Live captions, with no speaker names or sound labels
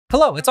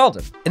Hello, it's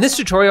Alden. In this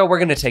tutorial, we're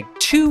gonna take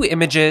two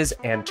images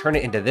and turn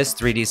it into this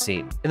 3D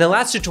scene. In the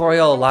last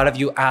tutorial, a lot of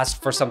you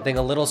asked for something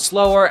a little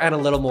slower and a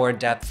little more in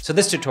depth, so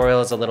this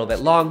tutorial is a little bit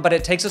long, but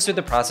it takes us through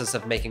the process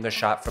of making a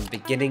shot from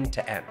beginning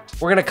to end.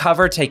 We're gonna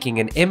cover taking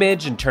an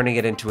image and turning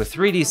it into a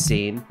 3D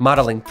scene,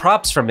 modeling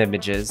props from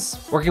images,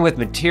 working with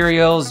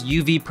materials,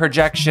 UV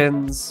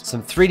projections,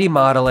 some 3D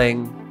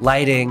modeling,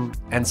 lighting,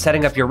 and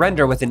setting up your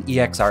render with an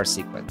EXR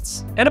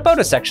sequence, and a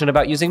bonus section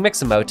about using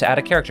Mixamo to add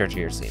a character to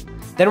your scene.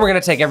 Then we're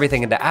gonna take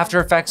everything into After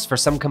Effects for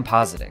some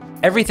compositing.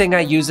 Everything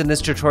I use in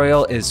this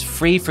tutorial is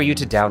free for you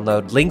to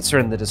download. Links are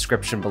in the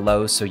description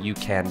below so you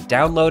can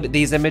download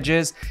these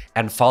images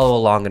and follow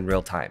along in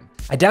real time.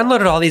 I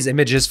downloaded all these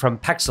images from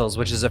Pexels,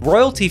 which is a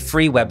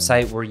royalty-free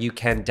website where you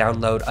can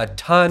download a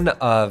ton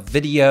of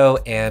video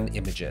and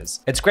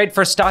images. It's great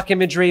for stock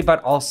imagery,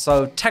 but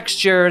also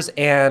textures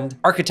and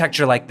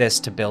architecture like this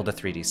to build a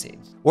 3D scene.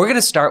 We're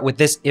gonna start with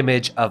this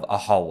image of a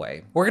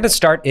hallway. We're gonna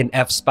start in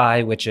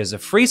FSpy, which is a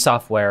free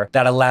software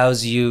that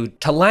allows you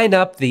to line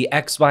up the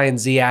X, Y, and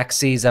Z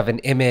axes of an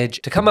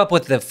image, to come up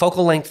with the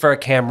focal length for a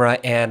camera,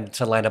 and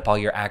to line up all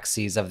your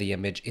axes of the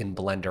image in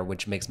Blender,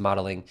 which makes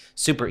modeling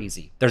super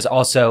easy. There's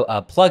also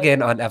a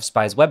plugin on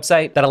FSpy's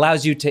website that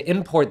allows you to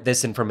import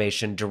this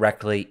information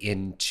directly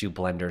into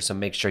Blender. So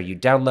make sure you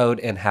download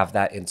and have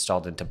that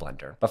installed into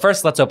Blender. But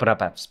first, let's open up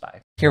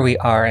FSpy. Here we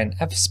are in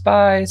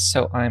FSpy.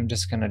 So I'm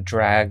just gonna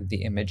drag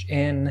the image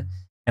in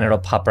and it'll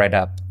pop right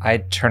up. I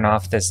turn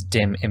off this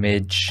dim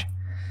image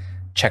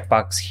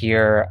checkbox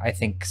here. I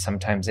think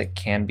sometimes it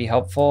can be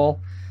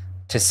helpful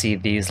to see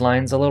these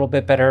lines a little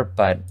bit better,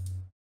 but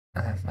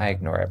I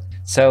ignore it.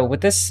 So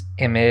with this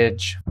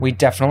image, we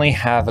definitely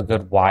have a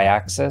good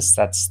y-axis.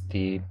 That's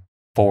the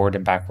forward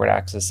and backward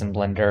axis in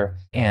Blender,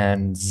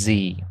 and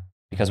z,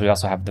 because we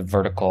also have the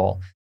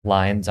vertical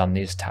lines on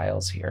these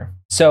tiles here.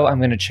 So I'm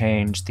going to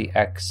change the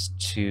x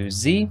to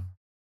z,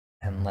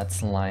 and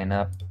let's line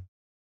up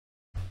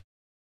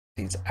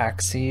these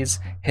axes.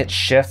 Hit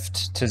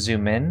shift to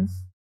zoom in.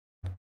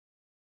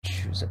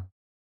 Choose a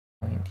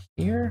point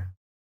here.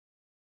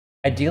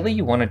 Ideally,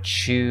 you want to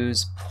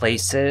choose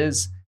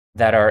places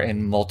that are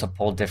in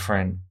multiple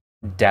different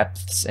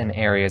depths and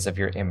areas of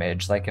your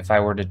image. Like if I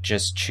were to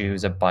just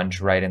choose a bunch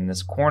right in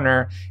this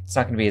corner, it's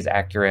not going to be as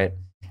accurate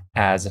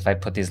as if I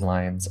put these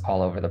lines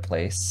all over the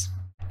place.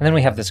 And then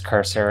we have this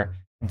cursor,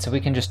 and so we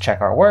can just check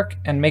our work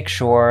and make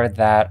sure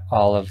that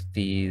all of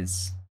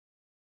these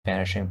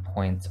vanishing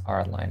points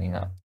are lining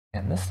up.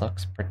 And this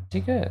looks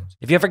pretty good.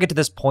 If you ever get to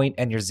this point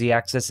and your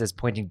z-axis is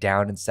pointing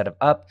down instead of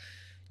up,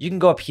 you can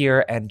go up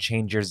here and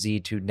change your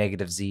z to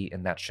 -z,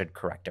 and that should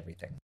correct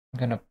everything. I'm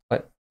going to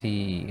put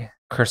the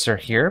cursor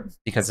here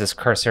because this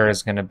cursor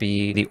is going to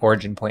be the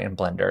origin point in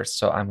Blender.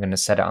 So I'm going to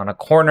set it on a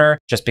corner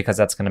just because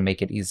that's going to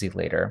make it easy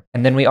later.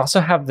 And then we also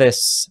have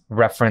this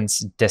reference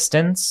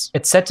distance.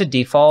 It's set to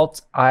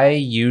default. I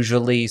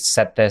usually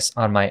set this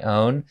on my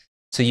own.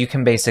 So you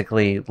can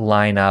basically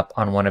line up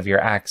on one of your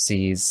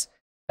axes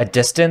a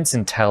distance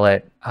and tell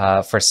it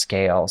for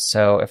scale.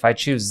 So if I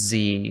choose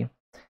Z,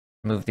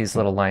 move these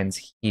little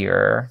lines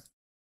here,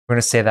 we're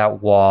going to say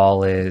that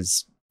wall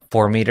is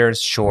 4 meters.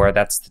 Sure,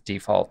 that's the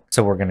default.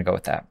 So we're going to go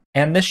with that.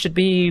 And this should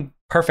be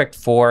perfect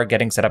for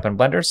getting set up in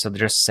Blender. So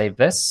just save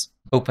this,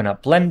 open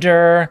up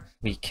Blender.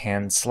 We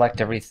can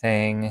select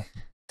everything,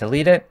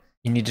 delete it.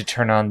 You need to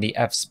turn on the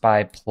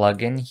FSpy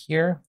plugin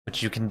here,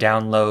 which you can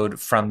download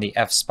from the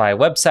FSpy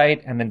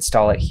website and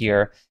install it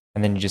here.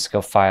 And then you just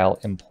go File,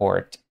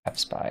 Import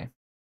FSpy.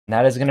 And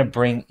that is going to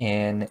bring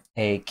in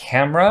a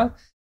camera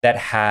that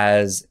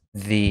has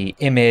the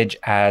image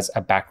as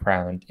a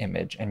background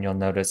image. And you'll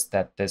notice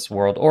that this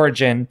world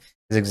origin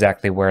is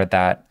exactly where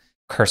that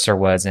cursor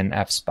was in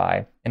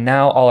FSpy. And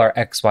now all our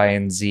X, Y,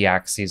 and Z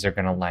axes are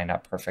going to line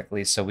up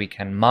perfectly so we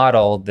can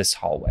model this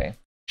hallway.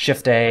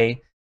 Shift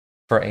A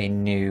for a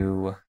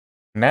new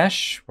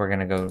mesh. We're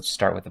going to go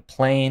start with a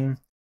plane,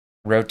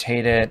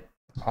 rotate it,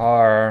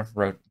 R,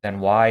 then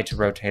Y to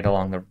rotate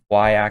along the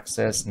Y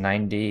axis,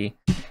 90,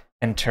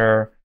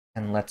 enter,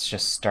 and let's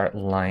just start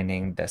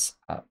lining this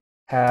up.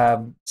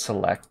 Tab,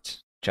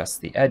 select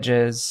just the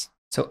edges.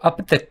 So up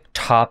at the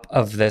top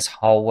of this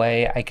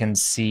hallway, I can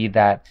see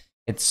that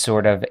it's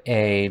sort of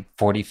a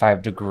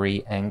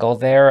 45-degree angle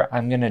there.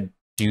 I'm going to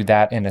do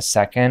that in a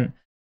second.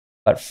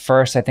 But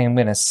first, I think I'm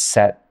going to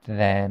set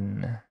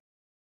then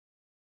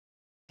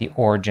the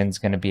origin's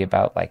going to be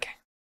about like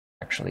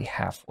actually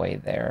halfway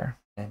there.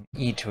 And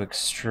E to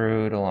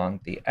extrude along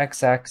the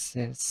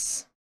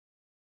x-axis.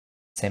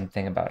 Same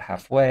thing about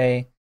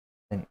halfway.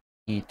 Then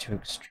E to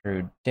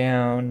extrude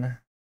down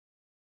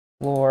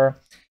floor.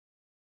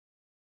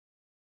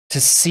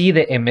 To see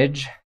the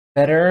image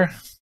better,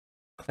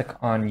 click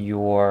on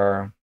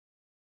your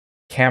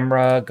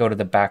camera, go to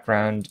the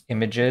background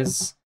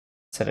images,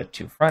 set it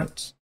to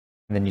front,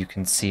 and then you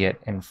can see it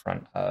in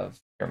front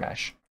of your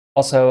mesh.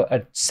 Also,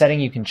 a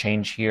setting you can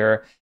change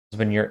here is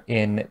when you're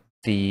in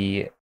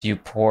the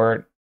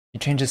viewport, you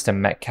change this to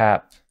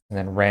metcap and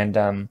then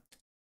random.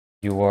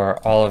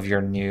 All of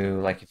your new,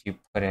 like if you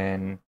put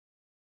in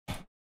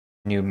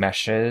new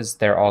meshes,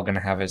 they're all going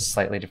to have a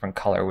slightly different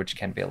color, which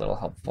can be a little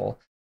helpful.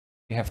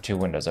 If you have two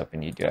windows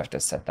open, you do have to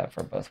set that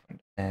for both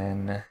windows.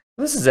 And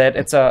this is it.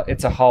 It's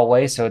a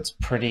hallway, so it's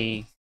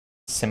pretty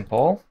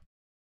simple.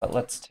 But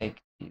let's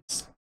take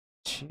these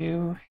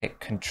two, hit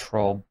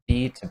Control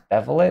B to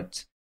bevel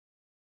it.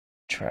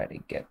 Try to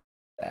get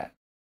that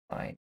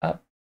line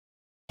up.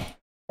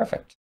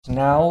 Perfect. So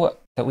now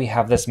that we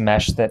have this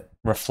mesh that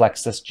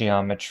reflects this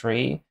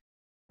geometry,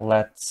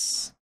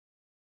 let's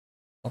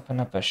open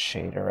up a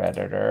shader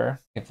editor,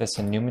 give this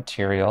a new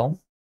material,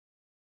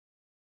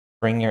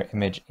 bring your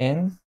image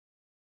in,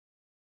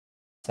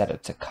 set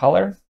it to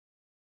color,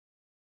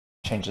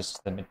 change this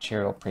to the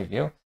material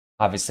preview.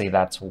 Obviously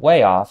that's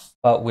way off,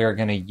 but we're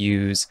going to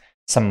use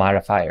some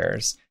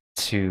modifiers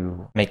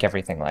to make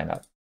everything line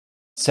up.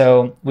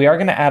 So we are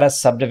going to add a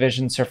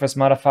subdivision surface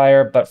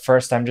modifier, but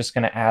first I'm just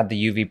going to add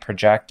the UV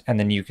project, and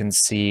then you can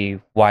see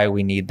why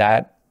we need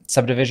that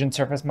subdivision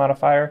surface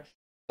modifier.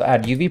 So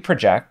add UV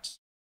project,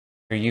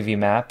 your UV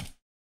map,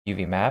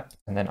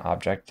 and then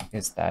object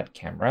is that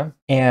camera.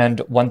 And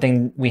one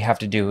thing we have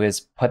to do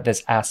is put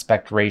this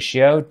aspect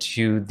ratio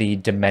to the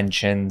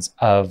dimensions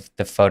of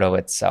the photo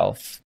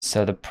itself.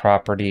 So the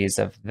properties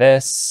of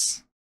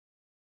this,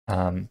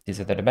 these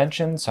are the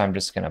dimensions. So I'm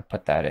just going to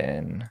put that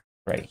in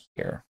right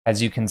here.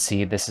 As you can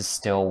see, this is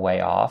still way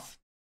off.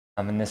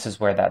 And this is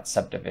where that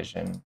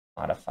subdivision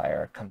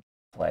modifier comes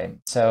into play.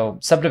 So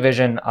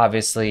subdivision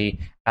obviously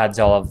adds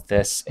all of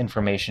this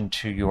information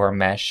to your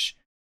mesh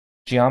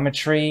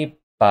geometry,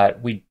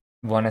 but we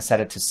want to set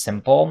it to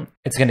simple.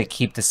 It's going to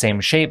keep the same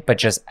shape, but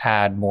just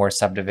add more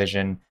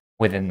subdivision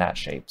within that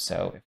shape.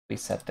 So if we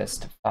set this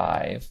to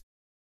 5,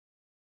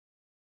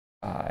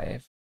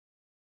 and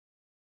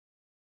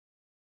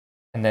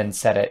then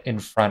set it in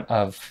front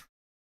of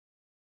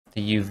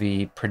the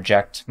UV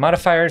project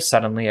modifier,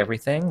 suddenly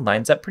everything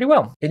lines up pretty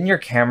well. In your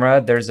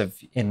camera,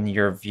 in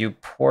your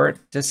viewport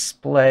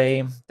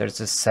display, there's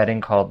a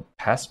setting called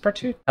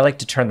Passepartout. I like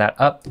to turn that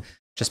up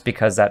just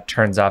because that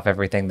turns off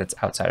everything that's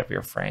outside of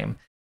your frame.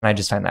 And I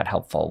just find that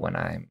helpful when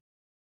I'm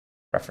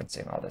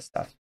referencing all this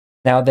stuff.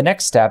 Now, the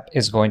next step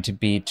is going to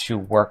be to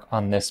work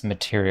on this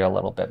material a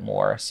little bit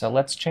more. So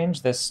let's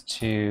change this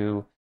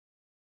to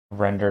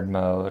rendered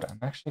mode. I'm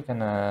actually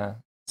gonna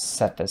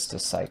set this to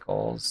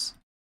cycles.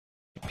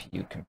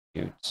 GPU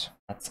compute.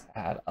 Let's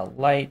add a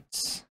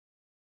light,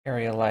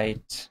 area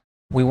light.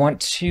 We want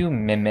to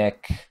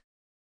mimic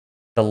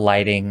the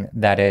lighting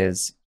that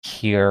is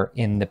here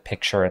in the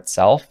picture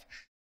itself.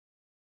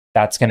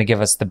 That's going to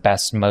give us the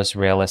best, most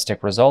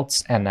realistic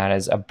results, and that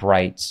is a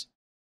bright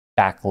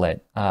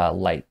backlit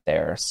light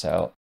there.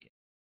 So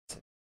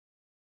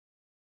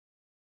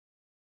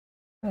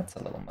that's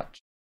a little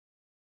much.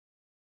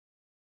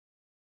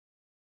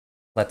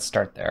 Let's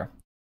start there.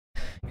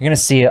 You're going to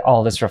see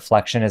all this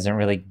reflection isn't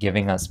really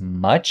giving us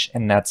much,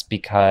 and that's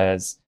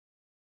because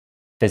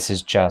this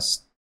is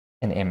just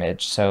an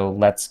image. So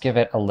let's give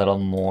it a little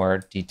more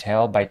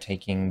detail by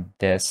taking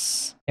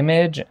this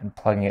image and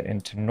plugging it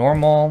into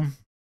normal.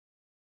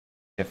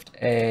 Shift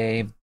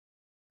A,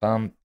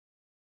 bump,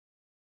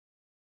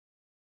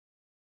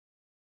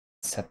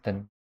 set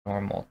the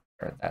normal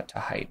or that to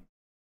height.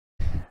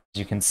 As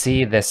you can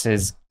see, this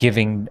is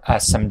giving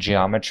us some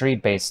geometry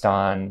based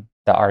on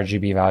the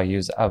RGB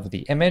values of the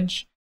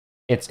image.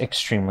 It's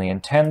extremely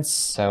intense,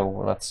 so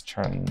let's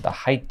turn the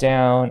height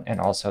down and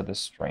also the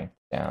strength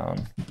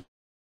down.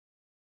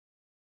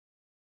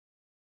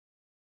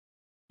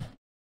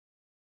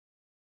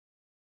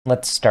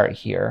 Let's start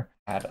here.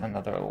 Add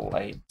another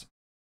light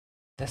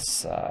this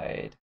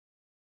side,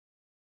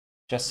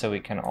 just so we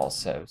can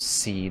also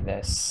see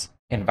this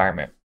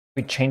environment.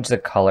 If we change the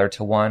color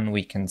to 1,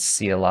 we can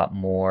see a lot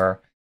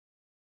more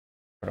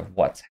sort of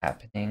what's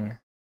happening.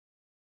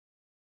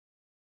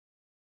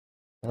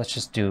 Let's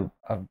just do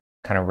a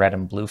kind of red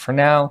and blue for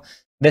now.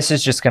 This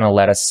is just going to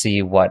let us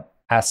see what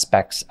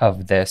aspects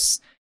of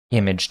this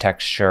image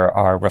texture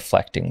are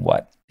reflecting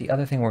what. The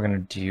other thing we're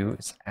going to do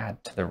is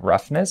add to the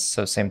roughness.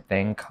 So same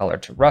thing, color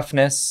to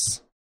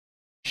roughness,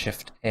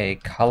 Shift A,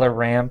 color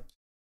ramp.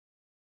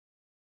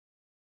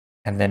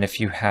 And then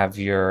if you have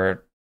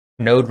your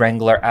node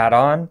wrangler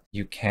add-on,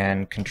 you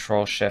can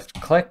Control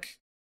Shift click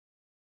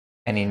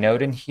any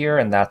node in here,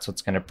 and that's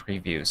what's going to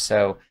preview.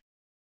 So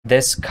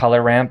this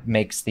color ramp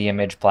makes the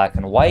image black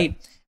and white,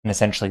 and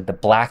essentially the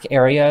black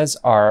areas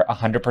are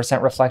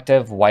 100%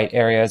 reflective, white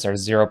areas are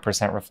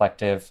 0%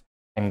 reflective,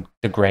 and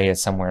the gray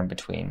is somewhere in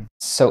between.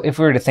 So if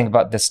we were to think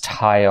about this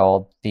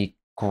tile, the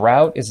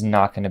grout is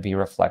not going to be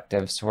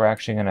reflective, so we're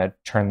actually going to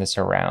turn this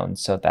around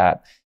so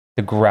that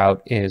the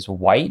grout is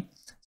white,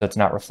 so it's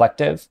not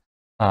reflective.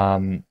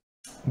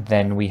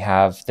 Then we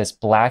have this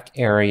black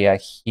area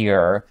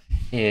here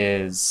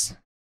is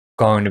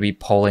going to be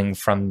pulling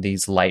from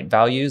these light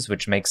values,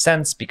 which makes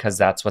sense because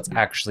that's what's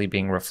actually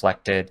being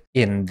reflected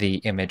in the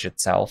image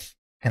itself.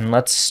 And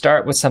let's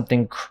start with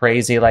something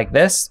crazy like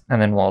this,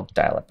 and then we'll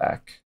dial it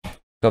back.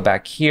 Go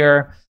back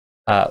here.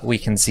 We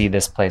can see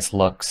this place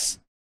looks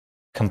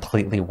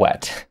completely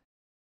wet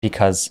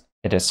because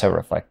it is so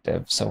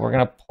reflective. So we're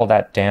going to pull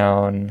that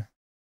down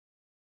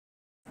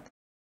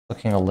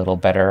looking a little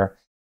better.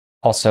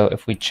 Also,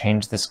 if we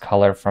change this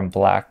color from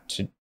black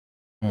to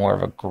more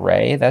of a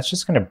gray, that's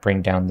just going to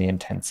bring down the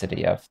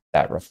intensity of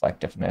that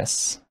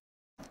reflectiveness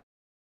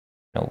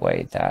in a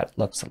way that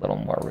looks a little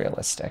more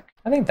realistic.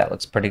 I think that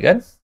looks pretty good.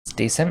 It's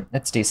decent.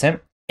 It's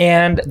decent.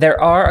 And there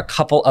are a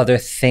couple other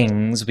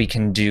things we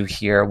can do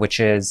here, which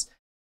is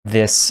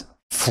this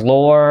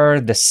floor,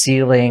 the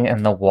ceiling,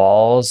 and the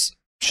walls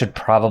should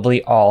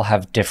probably all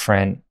have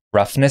different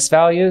roughness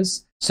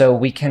values. So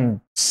we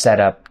can set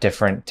up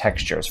different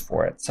textures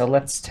for it. So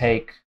let's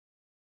take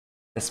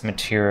this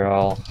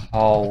material,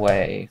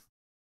 hallway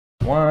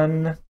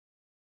 1,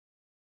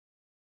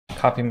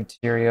 copy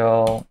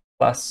material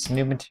plus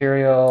new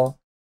material,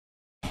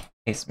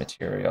 paste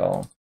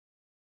material,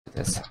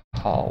 this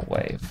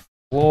hallway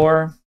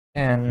floor,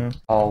 and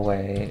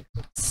hallway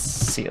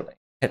ceiling.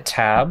 Hit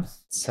tab.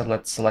 So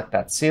let's select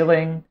that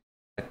ceiling,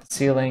 click the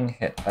ceiling,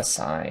 hit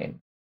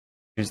assign.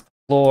 Choose the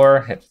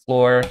floor, hit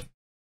floor,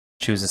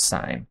 choose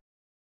assign.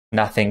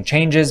 Nothing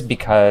changes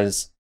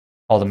because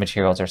all the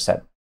materials are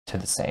set to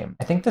the same.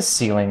 I think the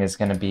ceiling is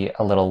going to be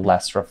a little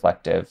less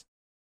reflective.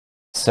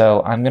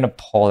 So I'm going to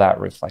pull that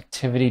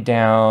reflectivity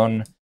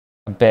down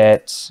a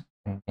bit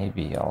and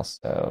maybe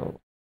also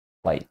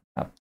lighten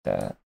up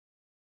the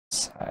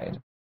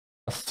side.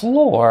 The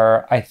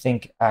floor, I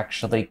think,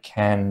 actually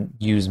can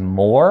use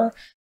more,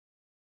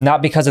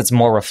 not because it's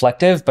more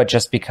reflective, but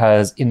just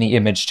because in the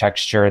image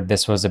texture,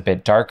 this was a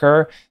bit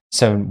darker.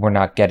 So we're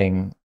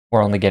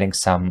only getting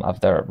some of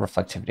the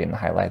reflectivity in the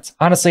highlights.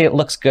 Honestly, it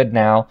looks good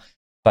now,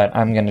 but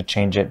I'm going to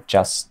change it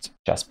just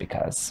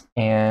because.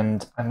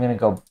 And I'm going to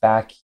go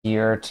back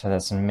here to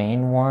this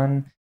main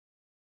one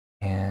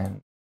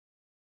and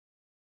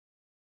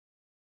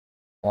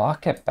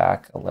walk it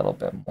back a little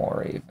bit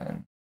more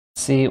even.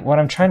 See, what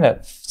I'm trying to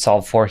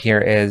solve for here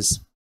is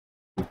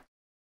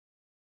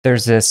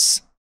there's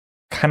this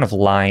kind of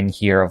line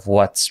here of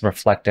what's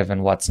reflective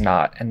and what's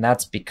not. And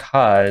that's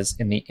because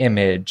in the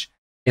image,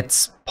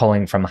 it's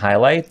pulling from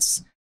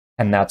highlights,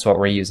 and that's what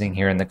we're using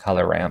here in the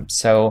color ramp.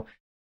 So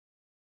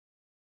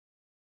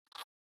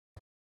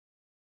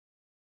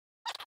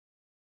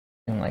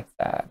like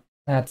that.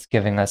 That's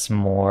giving us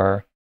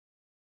more,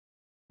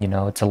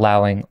 it's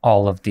allowing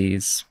all of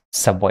these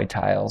subway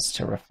tiles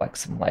to reflect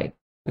some light.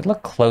 If we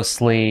look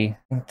closely,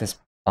 I think this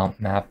bump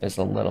map is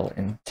a little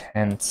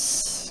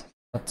intense.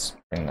 Let's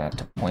bring that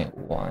to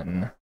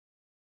 0.1,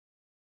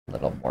 a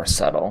little more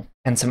subtle.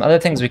 And some other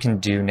things we can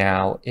do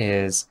now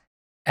is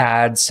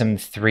add some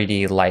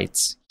 3D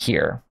lights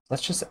here.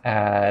 Let's just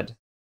add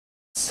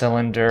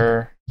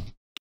cylinder.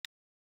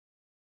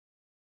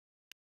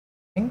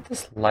 I think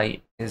this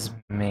light is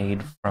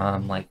made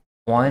from like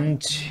one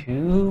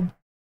tube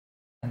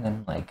and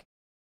then like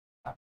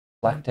a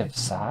reflective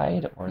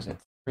side, or is it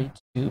 3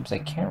 tubes? I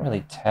can't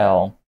really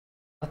tell.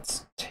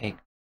 Let's take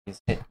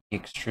these, hit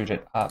extrude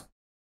it up,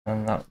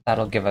 and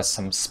that'll give us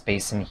some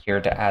space in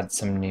here to add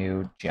some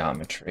new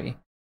geometry.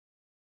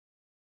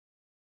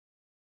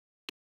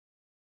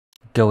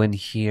 Go in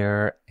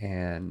here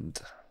and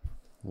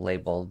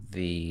label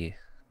the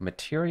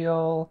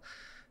material,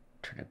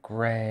 turn it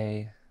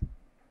gray,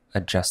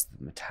 adjust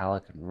the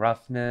metallic and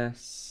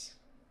roughness,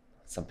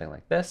 something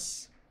like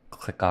this.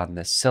 Click on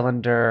this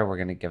cylinder. We're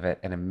going to give it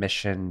an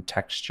emission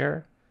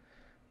texture.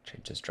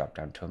 Change this drop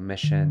down to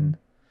emission.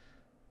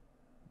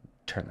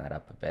 Turn that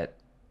up a bit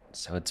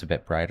so it's a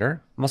bit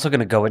brighter. I'm also going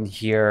to go in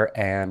here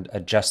and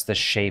adjust the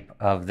shape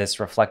of this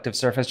reflective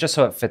surface just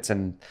so it fits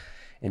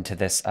into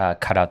this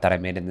cutout that I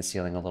made in the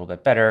ceiling a little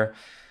bit better.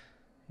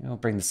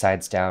 Bring the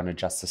sides down,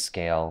 adjust the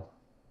scale,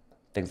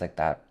 things like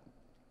that.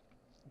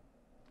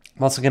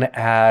 I'm also going to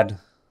add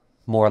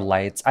more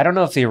lights. I don't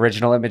know if the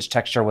original image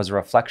texture was a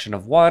reflection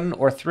of 1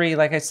 or 3,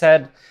 like I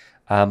said,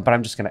 but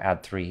I'm just going to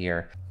add 3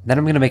 here. Then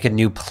I'm going to make a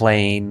new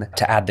plane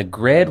to add the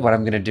grid. What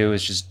I'm going to do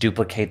is just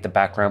duplicate the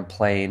background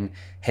plane,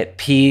 hit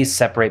P,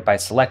 separate by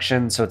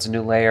selection, so it's a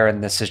new layer,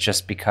 and this is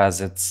just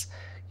because it's,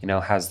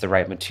 has the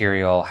right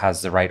material,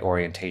 has the right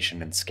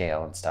orientation and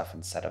scale and stuff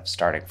instead of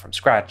starting from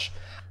scratch.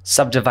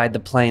 Subdivide the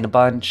plane a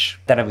bunch.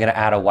 Then I'm going to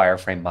add a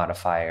wireframe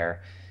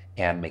modifier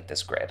and make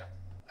this grid.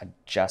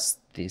 Adjust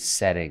these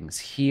settings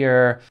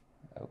here.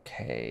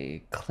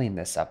 Okay, clean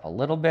this up a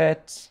little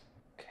bit.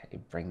 Okay,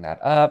 bring that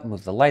up,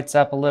 move the lights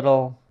up a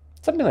little.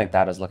 Something like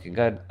that is looking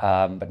good.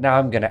 But now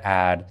I'm going to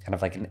add kind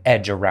of like an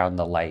edge around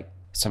the light.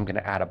 So I'm going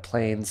to add a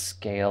plane,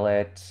 scale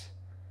it,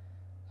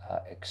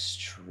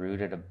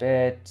 extrude it a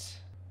bit,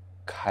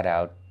 cut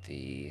out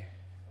the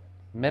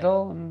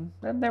middle,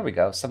 and there we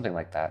go, something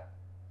like that.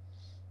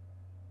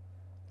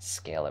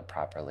 Scale it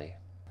properly.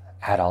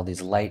 Add all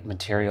these light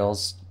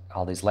materials,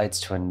 all these lights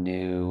to a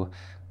new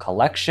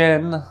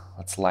collection.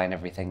 Let's line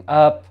everything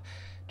up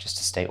just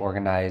to stay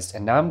organized.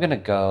 And now I'm gonna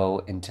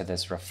go into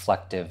this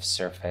reflective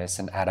surface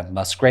and add a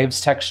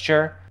Musgraves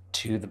texture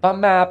to the bump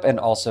map and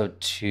also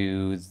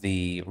to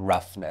the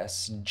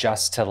roughness,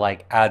 just to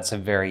like add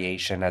some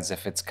variation as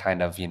if it's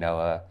kind of,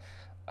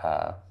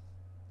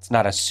 It's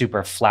not a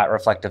super flat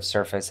reflective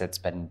surface. It's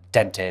been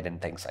dented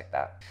and things like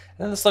that.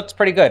 And this looks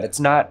pretty good. It's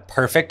not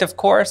perfect, of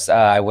course.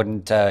 I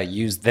wouldn't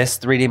use this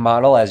 3D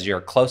model as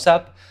your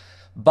close-up,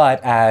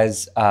 but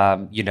as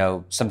you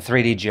know, some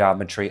 3D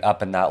geometry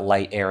up in that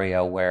light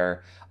area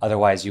where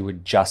otherwise you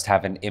would just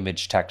have an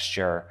image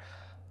texture.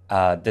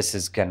 This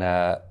is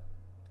gonna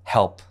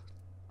help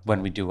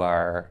when we do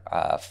our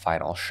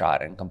final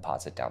shot and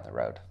composite down the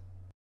road.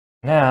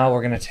 Now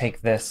we're gonna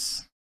take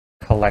this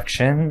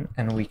collection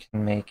and we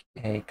can make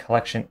a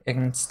collection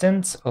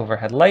instance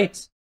overhead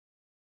light.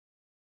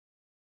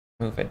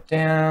 Move it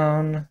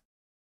down.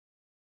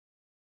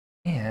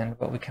 And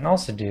what we can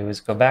also do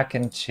is go back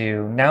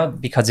into, now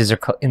because these are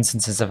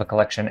instances of a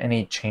collection,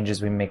 any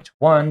changes we make to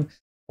one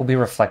will be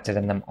reflected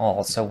in them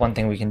all. So one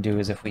thing we can do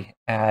is if we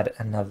add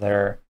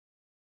another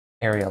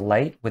area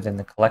light within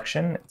the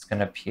collection, it's going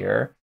to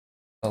appear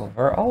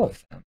over all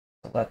of them.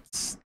 So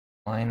let's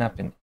line up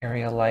an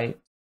area light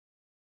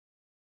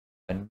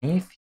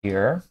beneath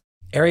here.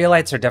 Area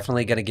lights are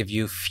definitely going to give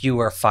you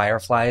fewer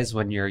fireflies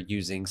when you're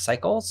using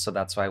cycles, so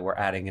that's why we're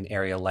adding an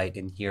area light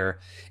in here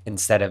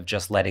instead of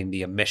just letting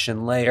the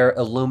emission layer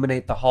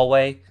illuminate the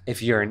hallway.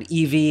 If you're an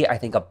EV, I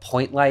think a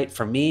point light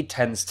for me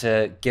tends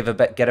to get a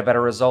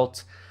better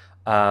result,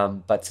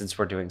 but since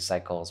we're doing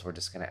cycles, we're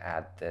just going to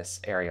add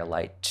this area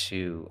light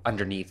to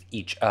underneath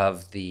each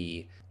of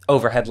the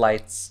overhead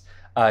lights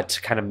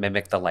to kind of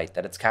mimic the light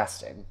that it's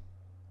casting.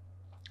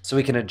 So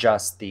we can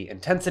adjust the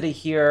intensity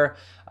here,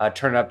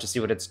 turn it up to see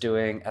what it's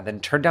doing, and then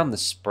turn down the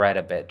spread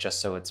a bit just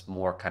so it's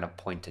more kind of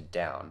pointed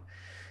down.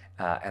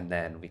 And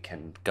then we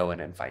can go in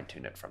and fine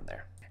tune it from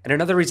there. And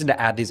another reason to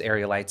add these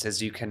area lights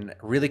is you can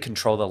really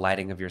control the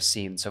lighting of your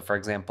scene. So for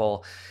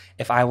example,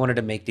 if I wanted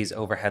to make these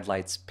overhead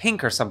lights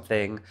pink or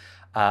something,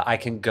 I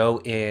can go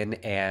in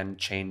and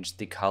change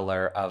the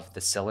color of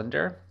the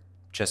cylinder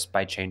just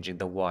by changing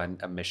the one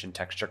emission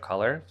texture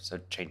color.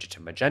 So change it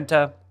to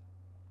magenta,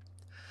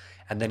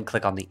 and then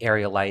click on the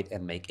area light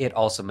and make it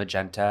also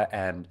magenta,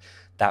 and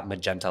that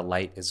magenta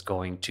light is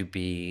going to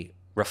be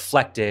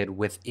reflected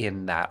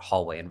within that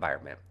hallway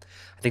environment.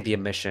 I think the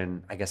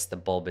emission, I guess the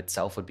bulb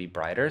itself would be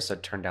brighter, so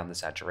turn down the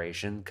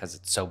saturation because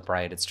it's so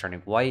bright it's turning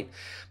white.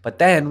 But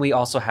then we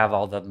also have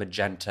all the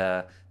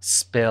magenta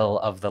spill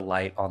of the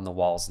light on the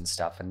walls and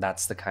stuff, and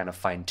that's the kind of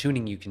fine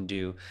tuning you can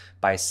do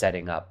by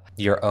setting up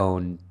your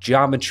own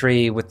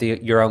geometry with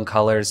your own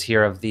colors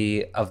here of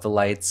the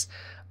lights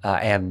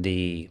and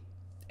the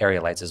area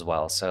lights as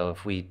well. So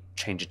if we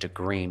change it to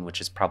green,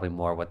 which is probably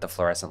more what the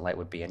fluorescent light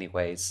would be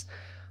anyways,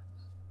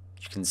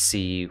 you can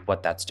see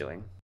what that's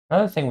doing.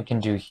 Another thing we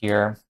can do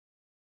here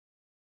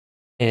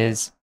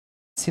is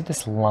see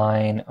this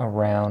line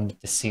around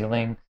the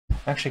ceiling. I'm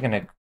actually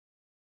going to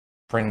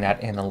bring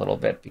that in a little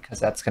bit because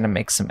that's going to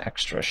make some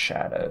extra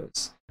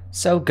shadows.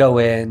 So go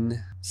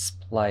in,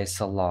 splice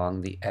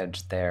along the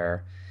edge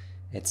there.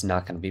 It's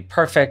not going to be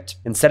perfect.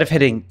 Instead of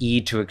hitting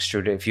E to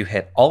extrude it, if you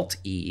hit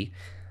Alt-E,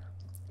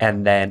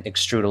 and then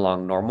extrude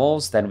along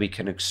normals, then we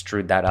can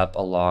extrude that up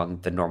along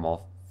the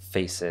normal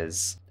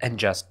faces and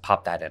just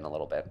pop that in a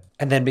little bit.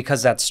 And then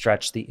because that's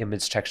stretched the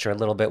image texture a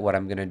little bit, what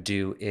I'm gonna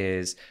do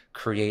is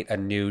create a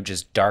new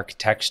just dark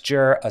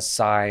texture,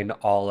 assign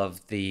all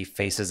of the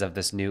faces of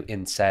this new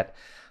inset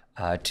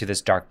to this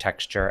dark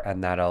texture,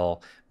 and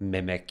that'll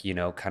mimic, you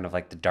know, kind of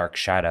like the dark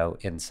shadow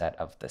inset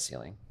of the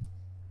ceiling.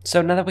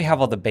 So now that we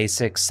have all the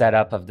basic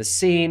setup of the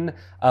scene,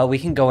 we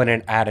can go in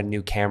and add a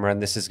new camera,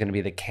 and this is going to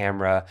be the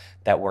camera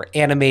that we're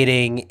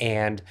animating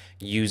and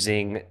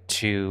using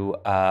to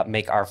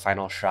make our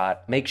final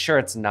shot. Make sure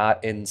it's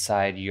not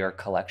inside your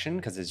collection,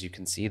 because as you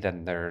can see,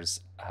 then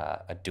there's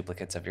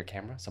duplicates of your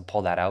camera, so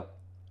pull that out.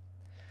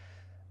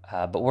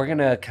 But we're going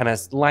to kind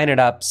of line it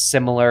up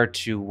similar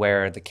to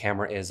where the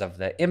camera is of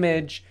the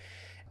image.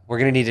 We're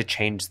going to need to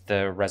change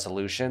the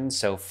resolution.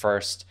 So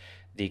first,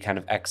 the kind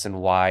of X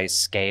and Y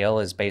scale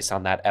is based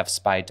on that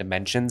FSpy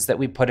dimensions that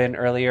we put in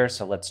earlier.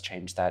 So let's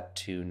change that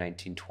to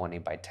 1920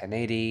 by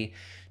 1080,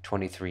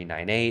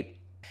 2398,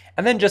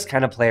 and then just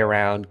kind of play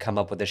around, come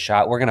up with a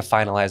shot. We're going to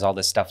finalize all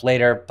this stuff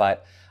later,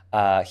 but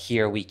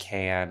here we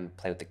can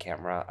play with the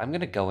camera. I'm going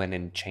to go in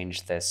and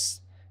change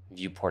this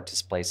viewport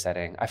display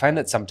setting. I find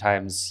that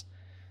sometimes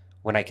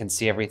when I can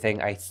see everything,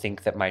 I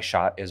think that my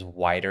shot is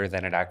wider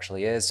than it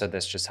actually is. So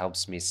this just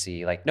helps me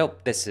see like,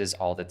 nope, this is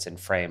all that's in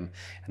frame.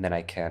 And then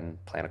I can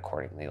plan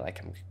accordingly. Like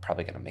I'm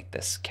probably gonna make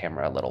this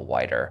camera a little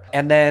wider.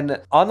 And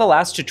then on the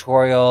last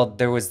tutorial,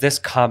 there was this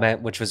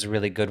comment, which was a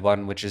really good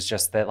one, which is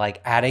just that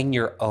like adding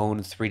your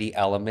own 3D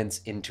elements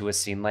into a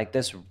scene like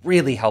this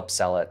really helps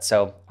sell it.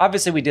 So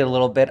obviously we did a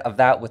little bit of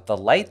that with the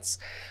lights.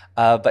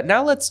 But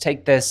now let's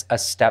take this a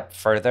step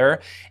further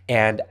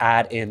and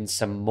add in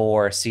some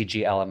more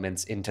CG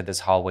elements into this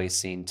hallway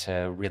scene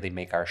to really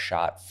make our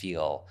shot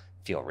feel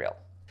real.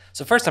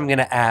 So first I'm going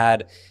to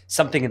add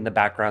something in the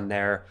background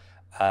there.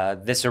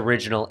 This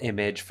original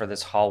image for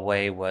this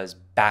hallway was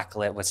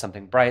backlit with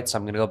something bright. So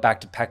I'm going to go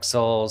back to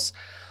Pexels,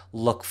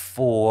 look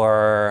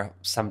for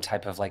some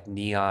type of like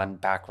neon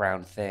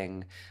background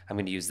thing. I'm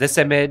going to use this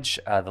image.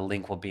 The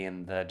link will be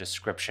in the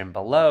description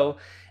below.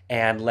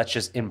 And let's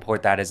just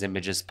import that as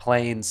images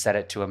plain, set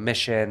it to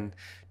emission,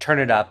 turn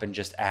it up, and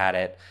just add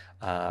it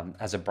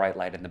as a bright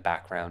light in the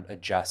background.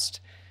 Adjust,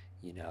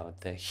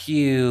 the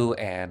hue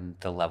and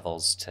the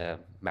levels to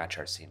match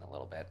our scene a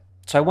little bit.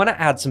 So I want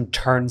to add some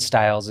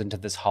turnstiles into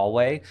this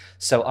hallway.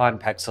 So on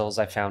Pexels,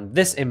 I found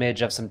this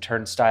image of some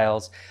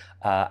turnstiles.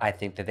 I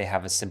think that they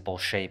have a simple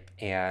shape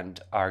and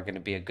are going to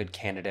be a good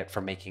candidate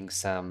for making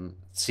some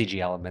CG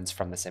elements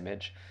from this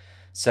image.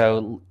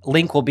 So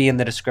link will be in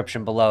the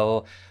description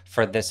below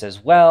for this as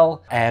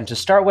well. And to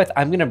start with,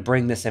 I'm going to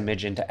bring this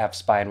image into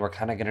FSpy, and we're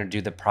kind of going to do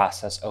the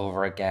process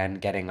over again,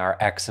 getting our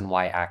X and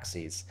Y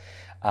axes,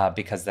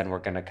 because then we're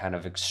going to kind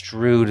of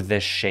extrude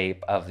this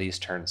shape of these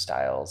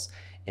turnstiles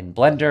in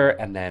Blender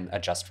and then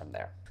adjust from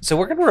there. So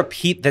we're going to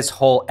repeat this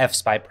whole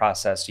FSpy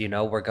process.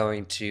 We're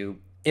going to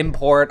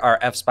import our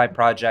FSpy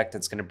project.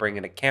 It's going to bring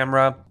in a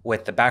camera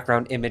with the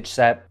background image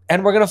set.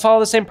 And we're going to follow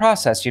the same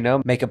process,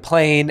 make a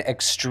plane,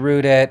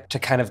 extrude it to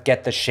kind of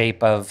get the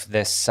shape of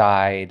this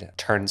side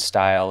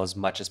turnstile as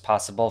much as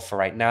possible. For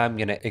right now, I'm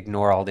going to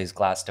ignore all these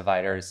glass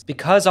dividers.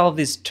 Because all of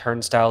these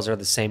turnstiles are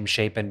the same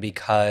shape, and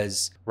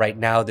because right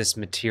now this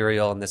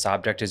material and this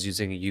object is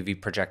using a UV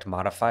project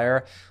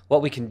modifier,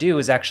 what we can do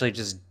is actually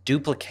just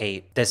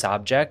duplicate this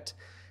object,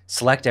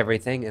 select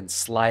everything, and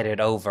slide it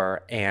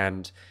over.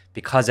 And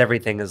because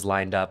everything is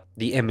lined up,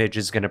 the image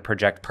is going to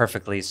project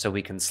perfectly, so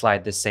we can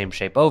slide this same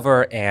shape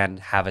over and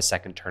have a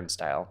second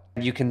turnstile.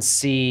 You can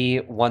see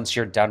once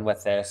you're done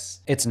with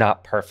this, it's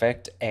not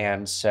perfect.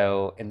 And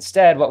so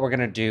instead, what we're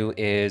going to do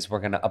is we're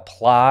going to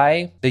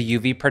apply the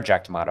UV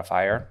project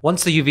modifier.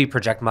 Once the UV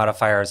project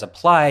modifier is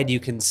applied, you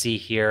can see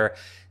here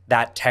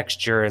that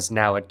texture is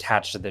now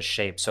attached to this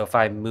shape. So if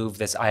I move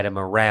this item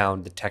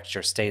around, the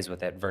texture stays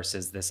with it,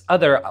 versus this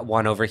other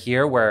one over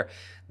here where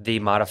the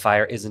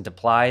modifier isn't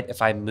applied.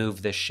 If I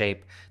move this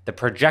shape, the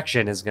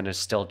projection is going to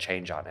still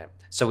change on it.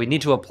 So we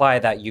need to apply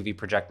that UV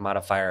project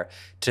modifier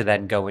to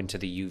then go into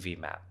the UV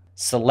map.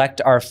 Select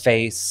our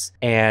face,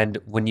 and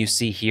when you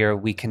see here,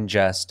 we can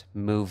just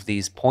move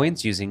these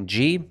points using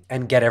G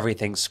and get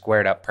everything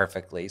squared up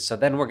perfectly. So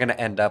then we're going to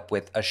end up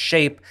with a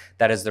shape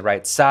that is the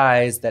right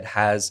size, that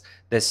has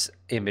this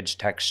image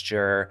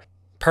texture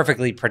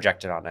perfectly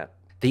projected on it.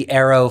 The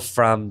arrow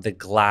from the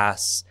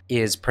glass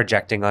is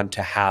projecting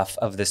onto half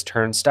of this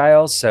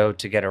turnstile. So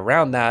to get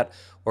around that,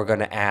 we're going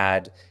to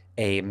add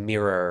a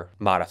mirror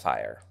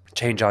modifier.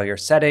 Change all your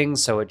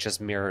settings so it just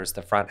mirrors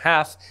the front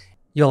half.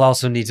 You'll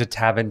also need to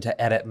tab into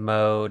edit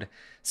mode,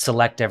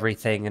 select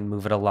everything and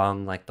move it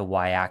along like the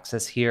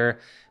Y-axis here,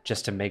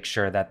 just to make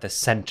sure that the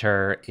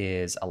center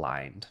is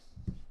aligned.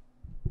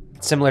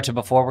 Similar to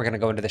before, we're going to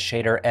go into the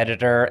shader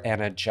editor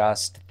and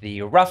adjust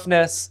the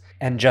roughness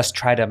and just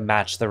try to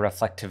match the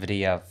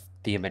reflectivity of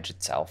the image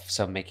itself.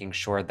 So making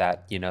sure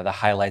that, the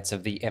highlights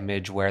of the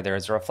image where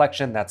there's a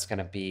reflection, that's going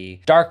to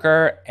be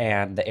darker,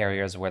 and the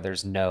areas where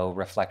there's no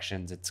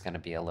reflections, it's going to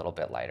be a little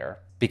bit lighter.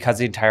 Because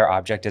the entire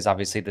object is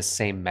obviously the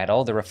same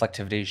metal, the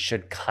reflectivity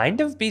should kind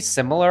of be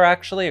similar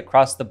actually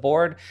across the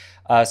board.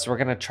 So we're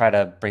going to try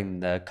to bring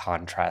the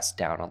contrast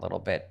down a little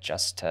bit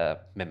just to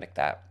mimic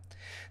that.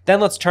 Then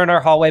let's turn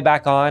our hallway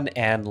back on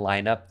and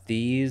line up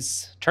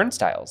these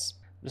turnstiles.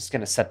 I'm just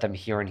going to set them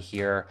here and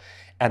here.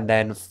 And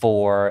then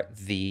for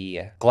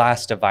the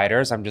glass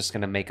dividers, I'm just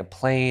going to make a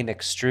plane,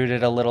 extrude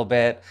it a little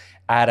bit,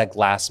 add a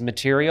glass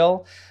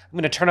material. I'm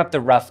going to turn up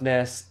the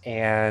roughness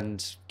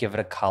and give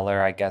it a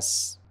color, I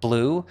guess,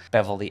 blue,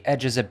 bevel the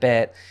edges a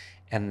bit,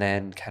 and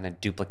then kind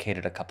of duplicate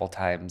it a couple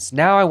times.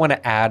 Now I want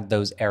to add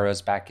those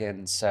arrows back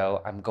in.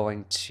 So I'm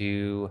going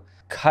to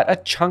cut a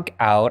chunk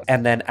out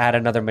and then add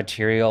another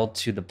material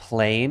to the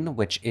plane,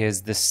 which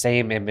is the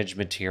same image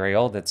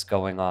material that's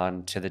going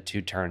on to the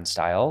two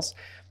turnstiles.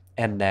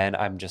 And then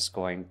I'm just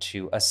going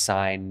to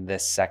assign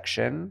this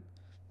section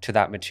to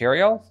that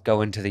material,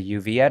 go into the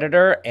UV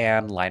editor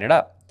and line it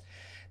up.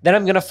 Then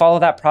I'm going to follow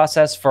that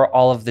process for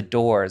all of the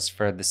doors,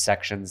 for the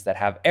sections that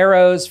have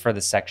arrows, for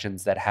the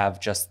sections that have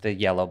just the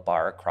yellow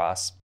bar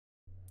across.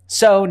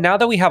 So now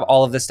that we have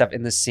all of this stuff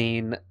in the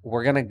scene,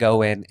 we're going to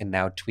go in and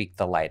now tweak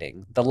the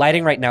lighting. The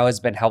lighting right now has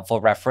been helpful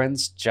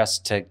reference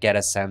just to get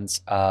a sense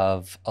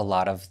of a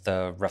lot of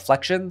the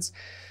reflections.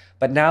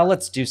 But now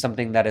let's do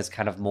something that is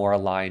kind of more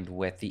aligned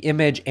with the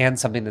image and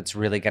something that's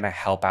really going to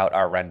help out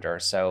our render.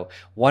 So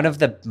one of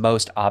the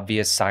most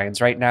obvious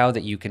signs right now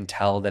that you can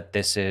tell that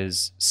this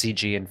is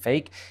CG and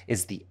fake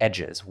is the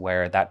edges,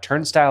 where that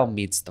turnstile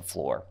meets the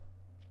floor.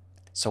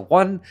 So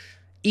one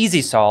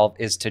easy solve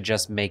is to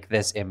just make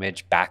this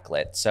image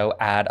backlit. So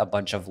add a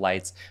bunch of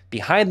lights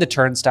behind the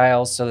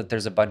turnstiles so that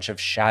there's a bunch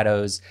of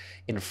shadows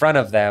in front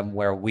of them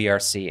where we are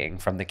seeing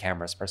from the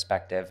camera's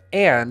perspective.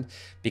 And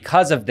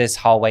because of this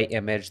hallway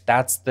image,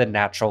 that's the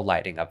natural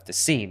lighting of the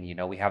scene.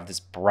 We have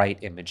this bright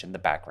image in the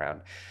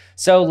background.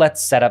 So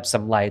let's set up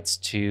some lights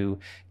to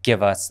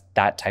give us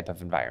that type of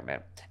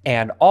environment.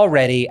 And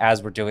already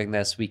as we're doing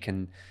this, we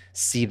can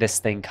see this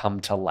thing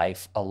come to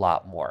life a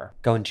lot more.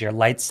 Go into your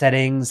light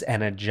settings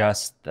and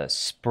adjust the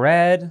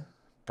spread,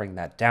 bring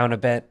that down a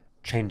bit,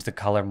 change the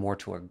color more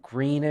to a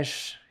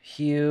greenish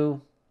hue.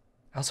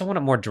 I also want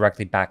it more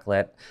directly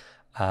backlit.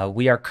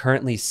 We are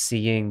currently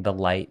seeing the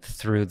light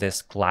through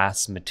this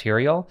glass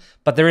material,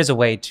 but there is a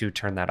way to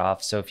turn that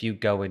off. So if you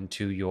go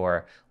into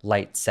your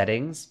light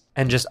settings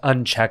and just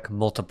uncheck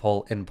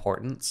multiple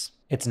importance,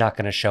 it's not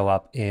going to show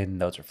up in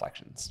those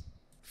reflections.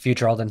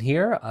 Future Alden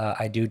here.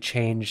 I do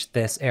change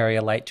this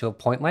area light to a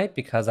point light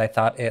because I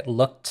thought it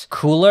looked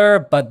cooler,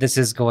 but this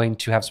is going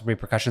to have some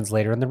repercussions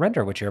later in the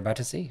render, which you're about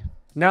to see.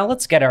 Now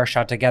let's get our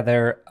shot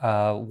together.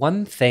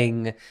 One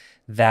thing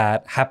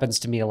that happens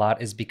to me a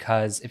lot is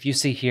because if you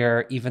see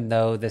here, even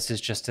though this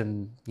is just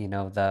in,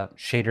 the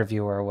shader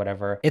viewer or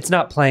whatever, it's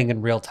not playing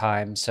in real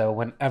time. So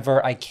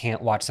whenever I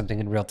can't watch something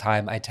in real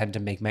time, I tend to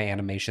make my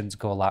animations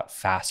go a lot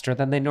faster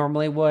than they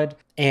normally would.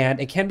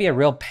 And it can be a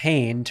real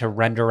pain to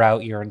render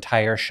out your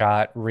entire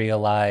shot,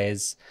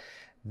 realize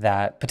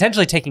that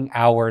potentially taking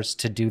hours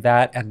to do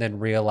that, and then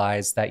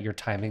realize that your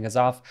timing is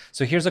off.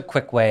 So here's a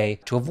quick way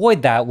to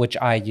avoid that, which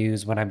I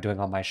use when I'm doing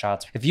all my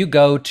shots. If you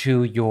go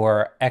to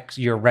your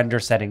render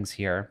settings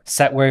here,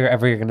 set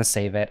wherever you're gonna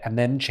save it, and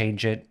then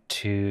change it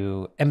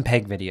to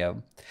MPEG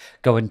video.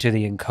 Go into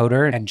the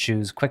encoder and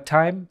choose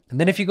QuickTime. And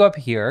then if you go up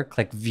here,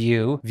 click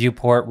View,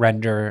 Viewport,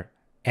 Render,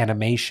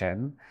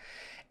 Animation,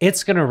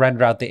 it's gonna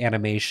render out the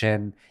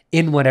animation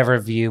in whatever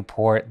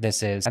viewport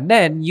this is. And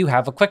then you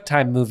have a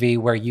QuickTime movie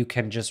where you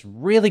can just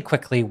really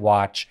quickly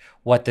watch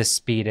what the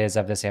speed is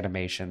of this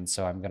animation.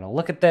 So I'm gonna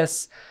look at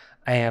this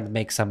and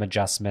make some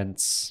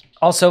adjustments.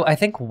 Also, I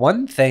think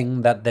one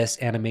thing that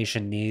this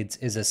animation needs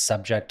is a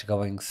subject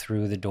going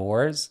through the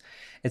doors.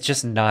 It's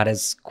just not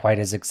quite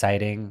as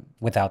exciting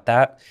without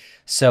that.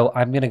 So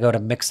I'm going to go to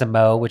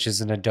Mixamo, which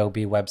is an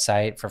Adobe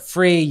website for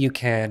free. You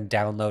can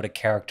download a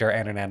character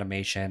and an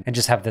animation and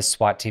just have this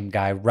SWAT team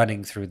guy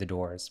running through the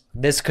doors.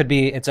 This could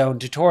be its own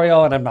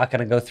tutorial, and I'm not going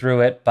to go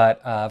through it,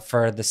 but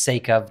for the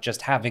sake of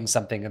just having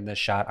something in this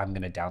shot, I'm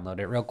going to download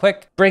it real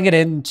quick. Bring it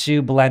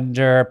into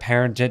Blender,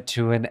 parent it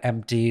to an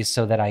empty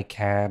so that I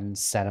can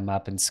set him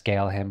up and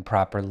scale him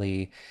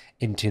properly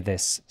into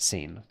this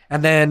scene.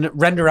 And then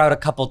render out a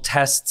couple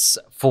tests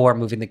for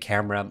moving the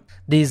camera.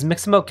 These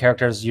Mixamo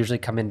characters usually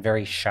come in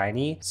very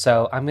shiny,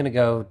 so I'm gonna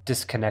go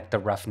disconnect the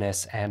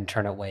roughness and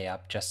turn it way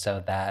up just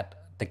so that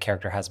the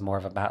character has more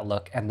of a matte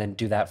look, and then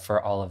do that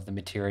for all of the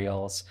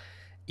materials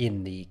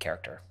in the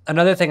character.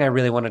 Another thing I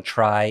really wanna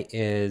try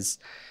is,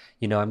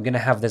 I'm gonna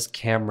have this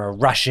camera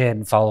rush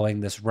in following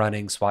this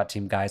running SWAT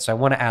team guy, so I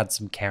wanna add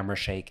some camera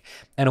shake.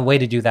 And a way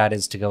to do that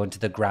is to go into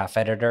the graph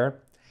editor,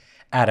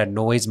 add a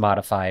noise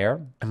modifier.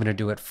 I'm gonna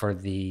do it for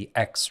the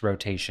X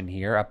rotation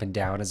here, up and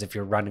down, as if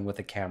you're running with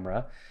a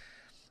camera.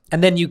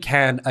 And then you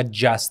can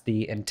adjust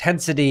the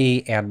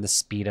intensity and the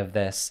speed of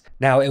this.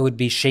 Now it would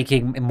be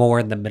shaking more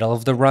in the middle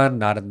of the run,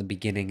 not in the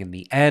beginning and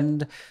the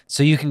end.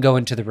 So you can go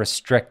into the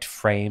restrict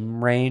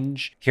frame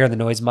range. Here in the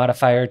noise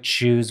modifier,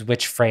 choose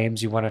which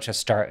frames you want it to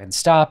start and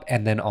stop,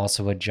 and then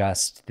also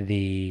adjust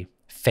the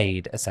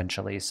fade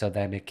essentially. So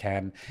then it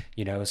can,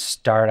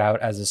 start out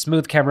as a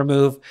smooth camera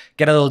move,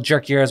 get a little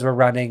jerkier as we're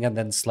running, and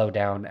then slow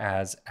down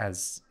as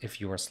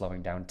if you were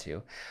slowing down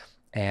too.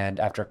 And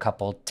after a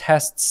couple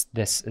tests,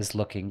 this is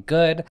looking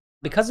good.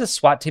 Because this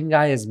SWAT team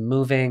guy is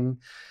moving,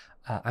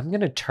 I'm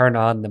gonna turn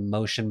on the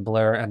motion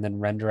blur and then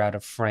render out a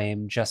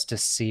frame just to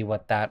see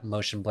what that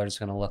motion blur is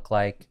gonna look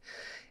like.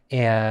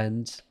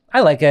 And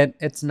I like it.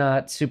 It's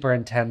not super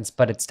intense,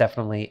 but it's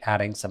definitely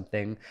adding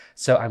something.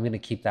 So I'm gonna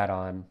keep that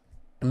on.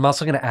 I'm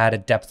also going to add a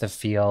depth of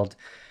field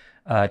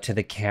to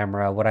the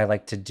camera. What I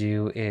like to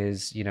do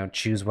is,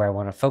 choose where I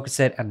want to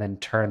focus it and then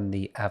turn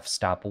the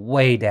f-stop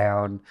way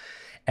down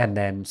and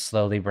then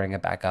slowly bring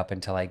it back up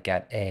until I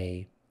get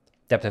a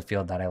depth of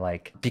field that I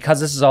like.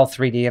 Because this is all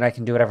 3D and I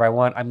can do whatever I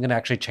want, I'm going to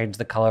actually change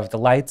the color of the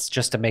lights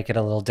just to make it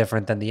a little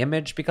different than the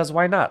image, because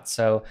why not?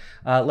 So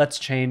let's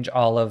change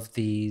all of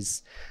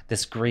this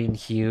green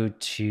hue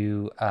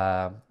to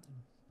a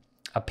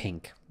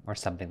pink or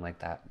something like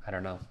that. I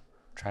don't know.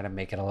 Try to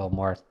make it a little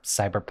more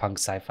cyberpunk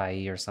sci-fi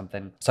or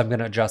something. So I'm going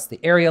to adjust the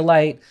area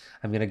light.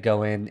 I'm going to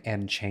go in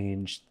and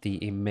change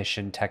the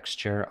emission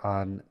texture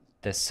on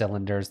the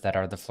cylinders that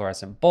are the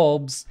fluorescent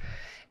bulbs.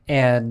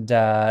 And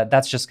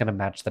that's just going to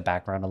match the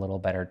background a little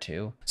better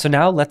too. So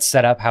now let's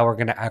set up how we're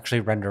going to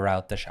actually render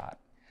out the shot.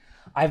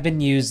 I've been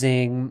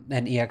using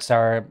an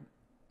EXR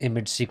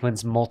image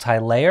sequence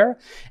multi-layer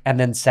and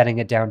then setting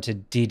it down to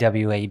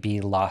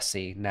DWAB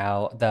lossy.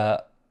 Now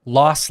the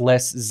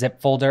lossless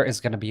zip folder is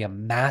going to be a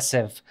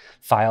massive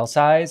file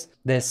size.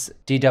 This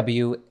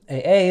DWAA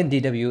and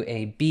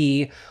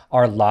DWAB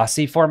are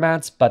lossy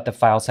formats, but the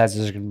file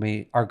sizes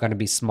are going to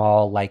be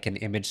small, like an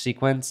image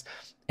sequence.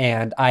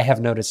 And I have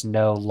noticed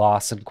no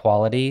loss in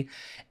quality,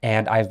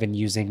 and I've been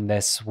using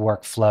this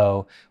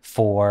workflow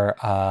for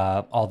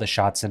all the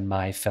shots in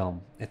my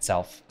film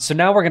itself. So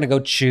now we're going to go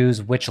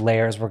choose which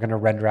layers we're going to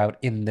render out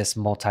in this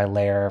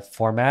multi-layer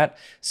format.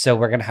 So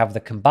we're going to have the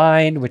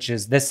combined, which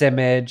is this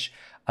image,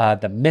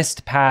 the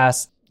mist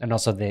pass, and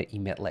also the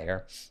emit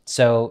layer.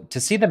 So to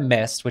see the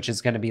mist, which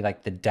is going to be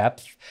like the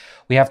depth,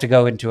 we have to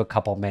go into a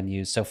couple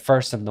menus. So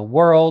first in the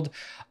world,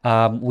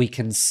 we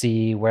can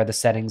see where the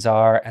settings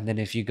are. And then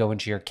if you go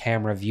into your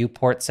camera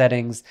viewport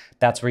settings,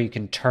 that's where you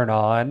can turn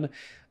on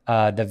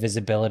the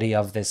visibility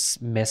of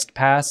this mist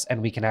pass, and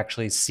we can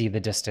actually see the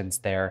distance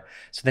there.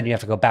 So then you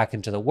have to go back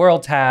into the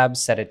world tab,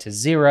 set it to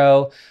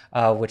 0,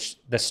 which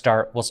will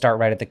start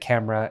right at the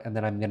camera, and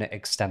then I'm going to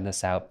extend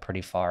this out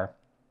pretty far.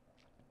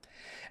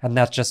 And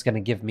that's just going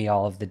to give me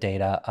all of the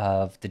data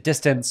of the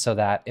distance so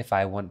that if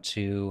I want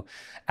to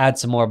add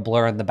some more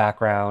blur in the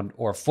background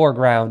or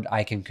foreground,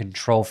 I can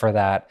control for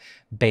that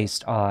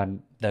based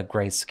on the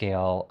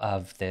grayscale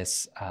of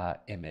this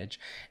image.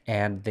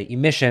 And the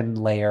emission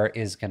layer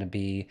is going to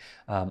be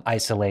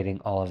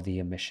isolating all of the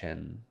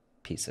emission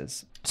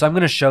pieces. So I'm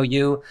going to show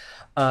you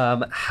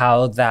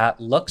how that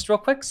looks real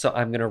quick. So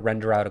I'm going to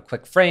render out a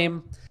quick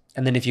frame.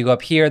 And then if you go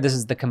up here, this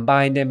is the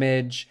combined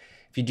image.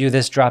 If you do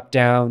this drop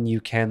down, you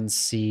can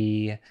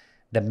see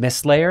the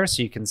mist layer.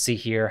 So you can see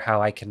here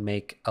how I can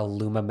make a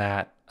luma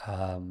matte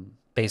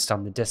based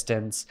on the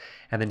distance.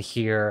 And then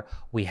here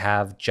we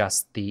have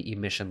just the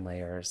emission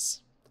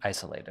layers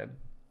isolated.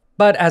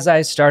 But as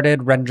I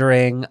started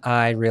rendering,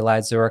 I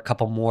realized there were a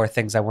couple more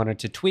things I wanted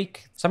to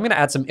tweak. So I'm going to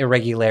add some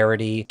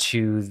irregularity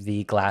to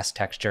the glass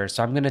texture.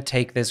 So I'm going to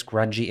take this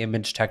grungy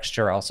image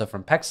texture also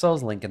from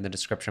Pexels, link in the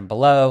description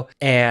below,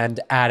 and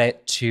add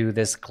it to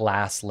this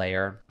glass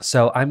layer.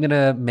 So I'm going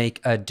to make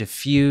a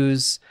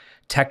diffuse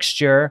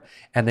texture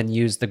and then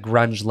use the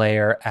grunge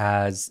layer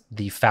as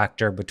the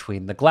factor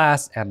between the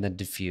glass and the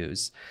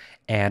diffuse.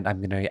 And I'm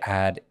going to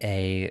add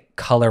a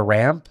color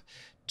ramp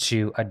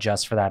to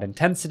adjust for that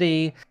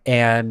intensity.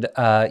 And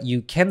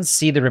you can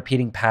see the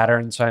repeating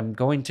pattern. So I'm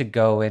going to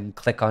go and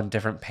click on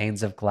different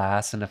panes of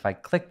glass. And if I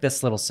click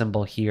this little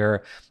symbol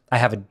here, I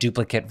have a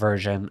duplicate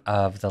version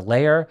of the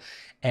layer,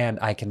 and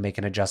I can make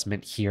an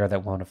adjustment here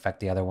that won't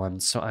affect the other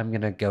ones. So I'm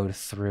going to go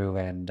through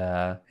and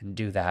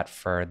do that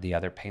for the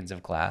other panes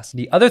of glass.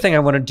 The other thing I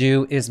want to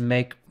do is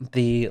make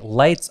the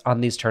lights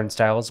on these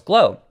turnstiles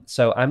glow.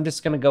 So I'm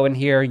just going to go in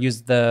here,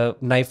 use the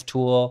knife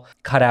tool,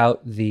 cut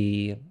out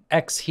the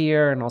X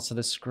here and also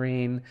the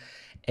screen,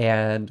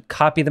 and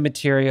copy the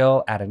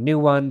material, add a new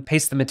one,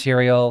 paste the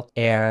material,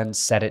 and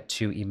set it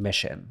to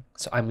emission.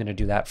 So I'm going to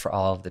do that for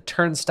all of the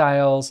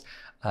turnstiles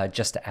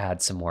just to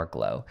add some more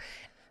glow.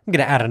 I'm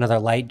going to add another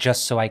light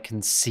just so I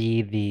can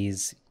see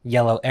these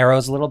yellow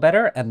arrows a little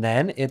better, and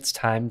then it's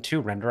time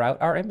to render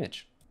out our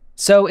image.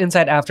 So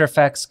inside After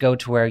Effects, go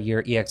to where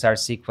your EXR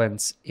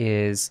sequence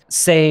is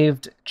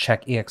saved,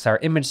 check EXR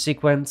image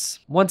sequence.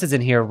 Once it's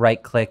in here,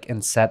 right click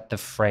and set the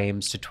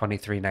frames to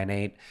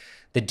 2398.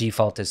 The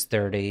default is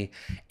 30.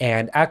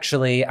 And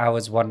actually, I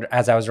was wondering,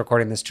 as I was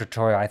recording this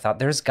tutorial, I thought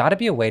there's got to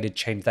be a way to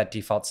change that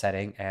default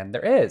setting, and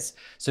there is.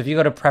 So if you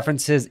go to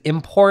Preferences,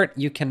 Import,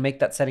 you can make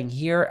that setting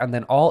here, and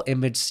then all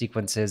image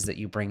sequences that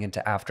you bring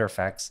into After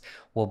Effects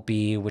will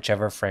be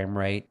whichever frame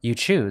rate you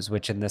choose,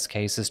 which in this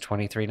case is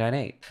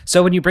 2398.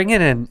 So when you bring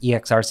in an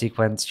EXR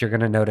sequence, you're going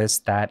to notice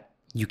that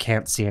you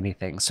can't see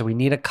anything. So we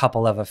need a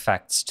couple of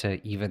effects to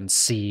even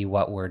see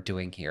what we're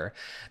doing here.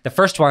 The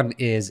first one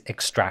is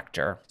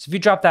extractor. So if you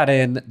drop that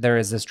in, there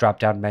is this drop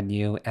down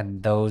menu,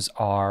 and those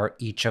are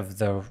each of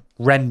the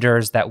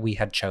renders that we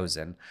had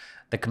chosen.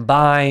 The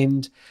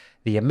combined,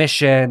 the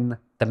emission,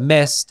 the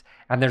mist,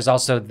 and there's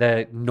also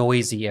the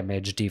noisy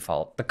image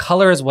default. The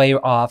color is way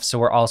off, so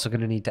we're also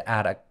going to need to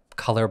add a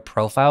color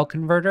profile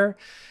converter.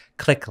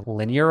 Click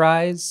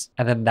linearize,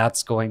 and then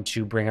that's going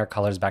to bring our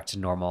colors back to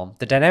normal.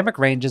 The dynamic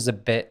range is a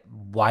bit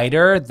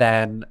wider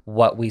than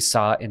what we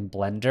saw in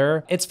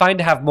Blender. It's fine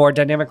to have more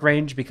dynamic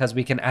range because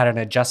we can add an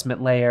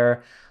adjustment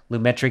layer,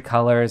 Lumetri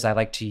colors. I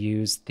like to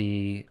use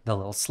the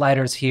little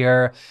sliders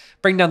here,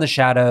 bring down the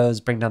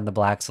shadows, bring down the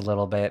blacks a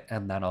little bit,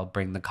 and that'll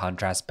bring the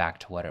contrast back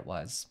to what it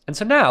was. And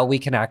so now we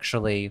can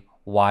actually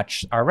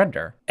watch our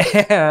render.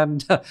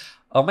 And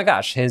oh my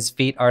gosh, his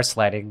feet are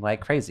sliding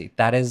like crazy.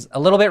 That is a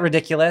little bit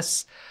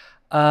ridiculous.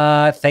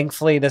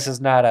 Thankfully, this is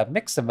not a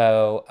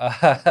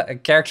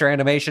Mixamo character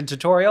animation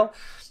tutorial.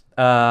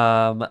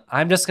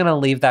 I'm just going to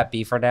leave that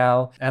be for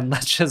now, and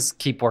let's just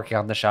keep working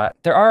on the shot.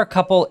 There are a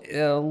couple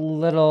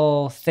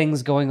little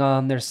things going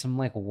on. There's some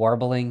like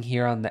warbling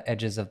here on the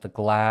edges of the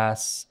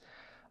glass.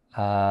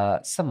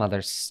 Some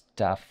other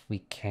stuff we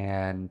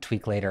can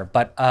tweak later,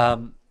 but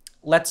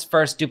let's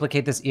first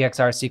duplicate this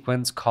EXR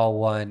sequence, call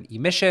one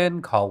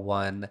emission, call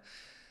one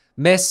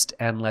mist,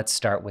 and let's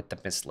start with the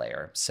mist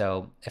layer.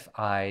 So if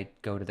I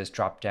go to this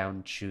drop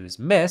down, choose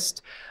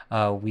mist,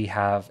 we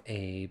have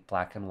a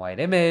black and white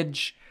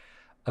image,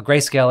 a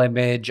grayscale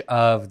image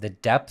of the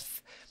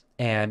depth.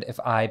 And if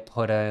I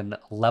put in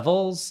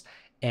levels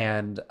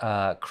and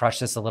crush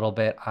this a little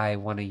bit, I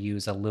want to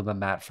use a luma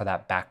matte for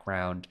that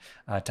background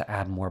to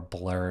add more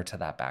blur to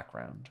that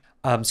background.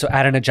 So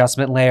add an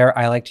adjustment layer.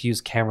 I like to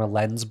use camera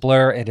lens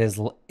blur. It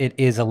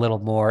is a little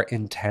more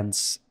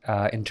intense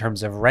in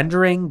terms of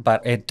rendering,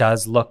 but it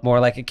does look more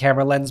like a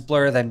camera lens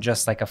blur than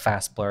just like a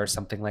fast blur or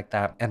something like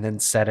that. And then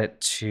set it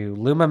to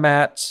luma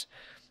matte,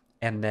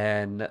 and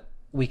then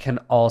we can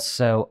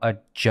also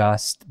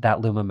adjust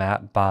that Luma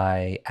matte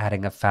by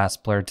adding a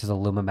fast blur to the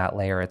Luma matte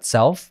layer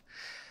itself,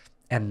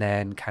 and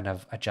then kind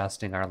of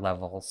adjusting our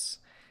levels,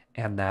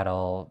 and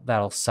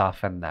that'll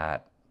soften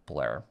that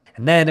blur.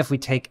 And then if we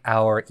take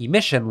our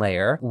emission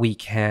layer, we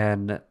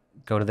can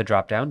go to the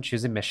dropdown,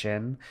 choose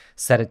emission,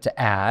 set it to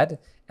add,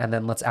 and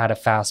then let's add a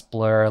fast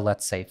blur,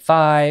 let's say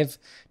 5,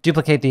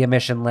 duplicate the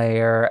emission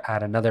layer,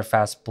 add another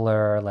fast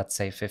blur, let's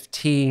say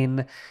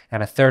 15,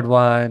 and a third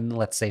one,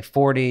 let's say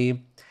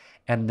 40.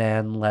 And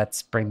then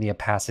let's bring the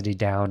opacity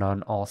down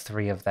on all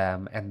 3 of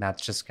them. And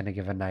that's just going to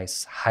give a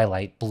nice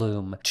highlight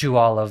bloom to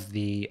all of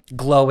the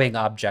glowing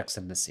objects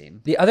in the scene.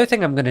 The other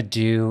thing I'm going to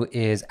do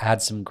is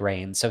add some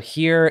grain. So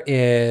here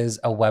is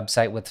a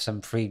website with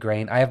some free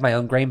grain. I have my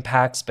own grain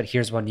packs, but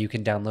here's one you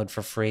can download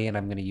for free, and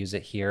I'm going to use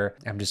it here.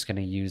 I'm just going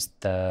to use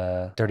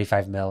the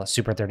 35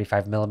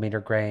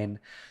 millimeter grain,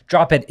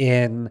 drop it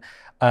in,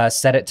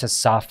 set it to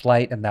soft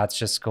light, and that's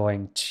just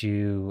going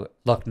to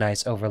look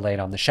nice overlaid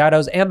on the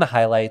shadows and the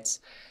highlights,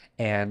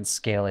 and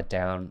scale it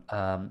down.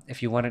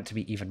 If you want it to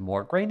be even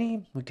more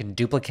grainy, we can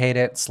duplicate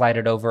it, slide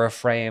it over a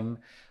frame,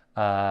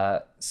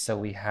 so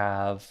we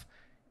have,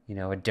 you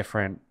know, a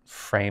different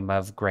frame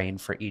of grain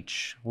for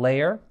each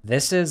layer.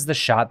 This is the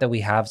shot that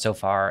we have so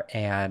far,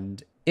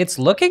 and it's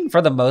looking,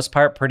 for the most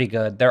part, pretty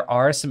good. There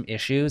are some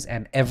issues,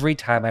 and every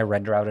time I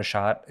render out a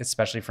shot,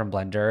 especially from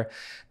Blender,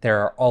 there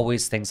are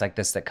always things like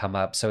this that come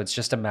up. So it's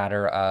just a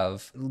matter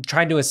of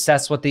trying to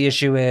assess what the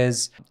issue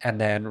is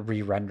and then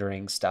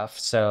re-rendering stuff.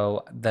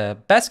 So the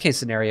best case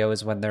scenario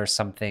is when there's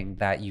something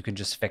that you can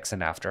just fix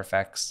in After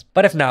Effects.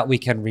 But if not, we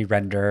can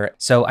re-render.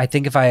 So I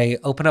think if I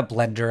open up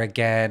Blender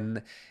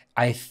again,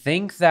 I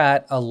think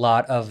that a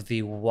lot of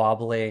the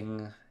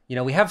wobbling, you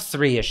know, we have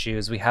 3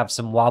 issues. We have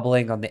some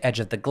wobbling on the edge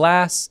of the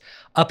glass,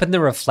 up in the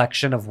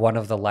reflection of one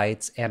of the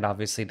lights, and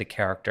obviously the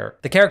character.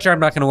 The character I'm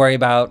not going to worry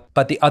about,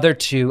 but the other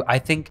 2, I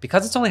think,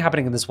 because it's only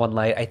happening in this one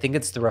light, I think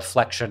it's the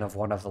reflection of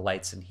one of the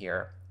lights in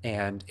here.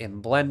 And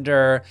in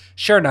Blender,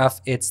 sure enough,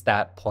 it's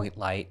that point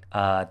light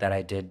that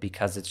I did,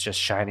 because it's just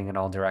shining in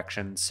all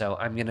directions. So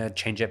I'm going to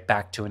change it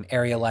back to an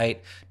area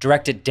light,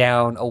 direct it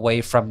down away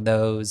from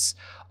those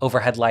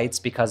overhead lights,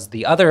 because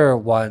the other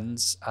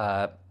ones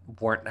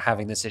weren't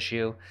having this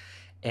issue,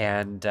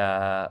 and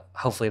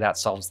hopefully that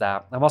solves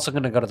that. I'm also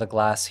going to go to the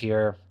glass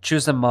here,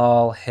 choose them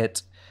all,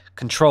 hit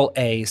Control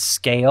A,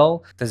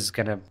 scale. This is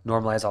going to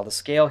normalize all the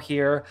scale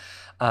here.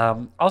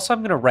 Also,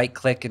 I'm going to right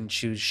click and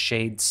choose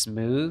Shade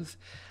Smooth.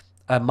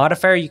 A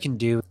modifier you can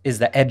do is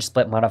the edge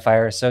split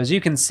modifier. So as you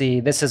can see,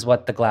 this is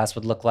what the glass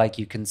would look like.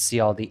 You can see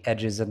all the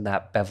edges in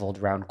that beveled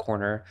round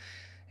corner.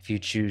 If you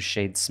choose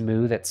Shade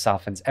Smooth, it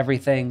softens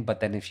everything, but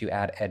then if you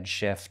add Edge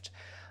Shift,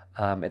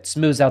 it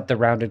smooths out the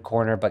rounded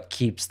corner, but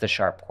keeps the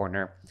sharp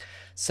corner.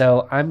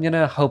 So I'm going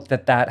to hope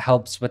that that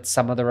helps with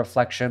some of the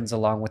reflections,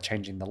 along with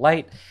changing the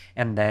light,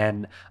 and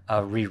then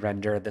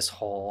re-render this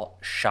whole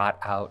shot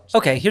out.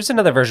 Okay, here's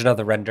another version of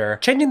the render.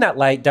 Changing that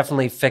light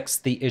definitely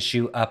fixed the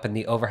issue up in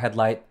the overhead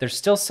light. There's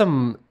still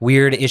some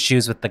weird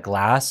issues with the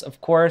glass,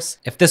 of course.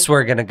 If this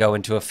were going to go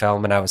into a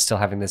film and I was still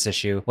having this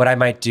issue, what I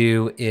might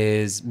do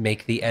is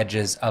make the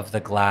edges of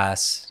the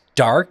glass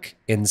dark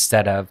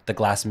instead of the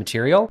glass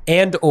material,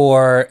 and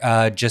or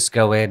just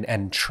go in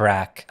and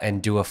track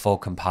and do a full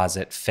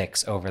composite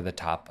fix over the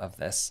top of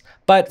this.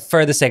 But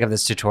for the sake of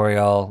this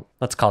tutorial,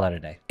 let's call that a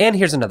day. And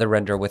here's another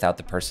render without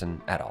the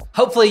person at all.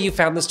 Hopefully you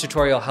found this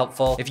tutorial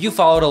helpful. If you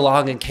followed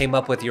along and came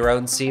up with your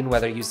own scene,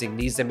 whether using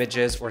these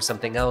images or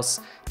something else,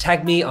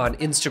 tag me on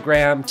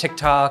Instagram,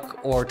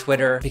 TikTok, or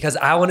Twitter, because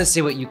I want to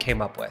see what you came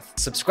up with.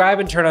 Subscribe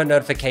and turn on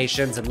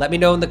notifications, and let me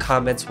know in the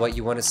comments what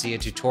you want to see a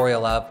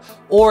tutorial of,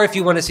 or if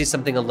you want to see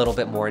something a little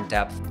bit more in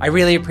depth. I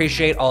really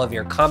appreciate all of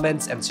your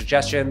comments and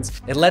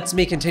suggestions. It lets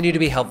me continue to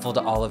be helpful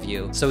to all of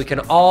you, so we can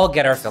all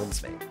get our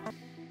films made.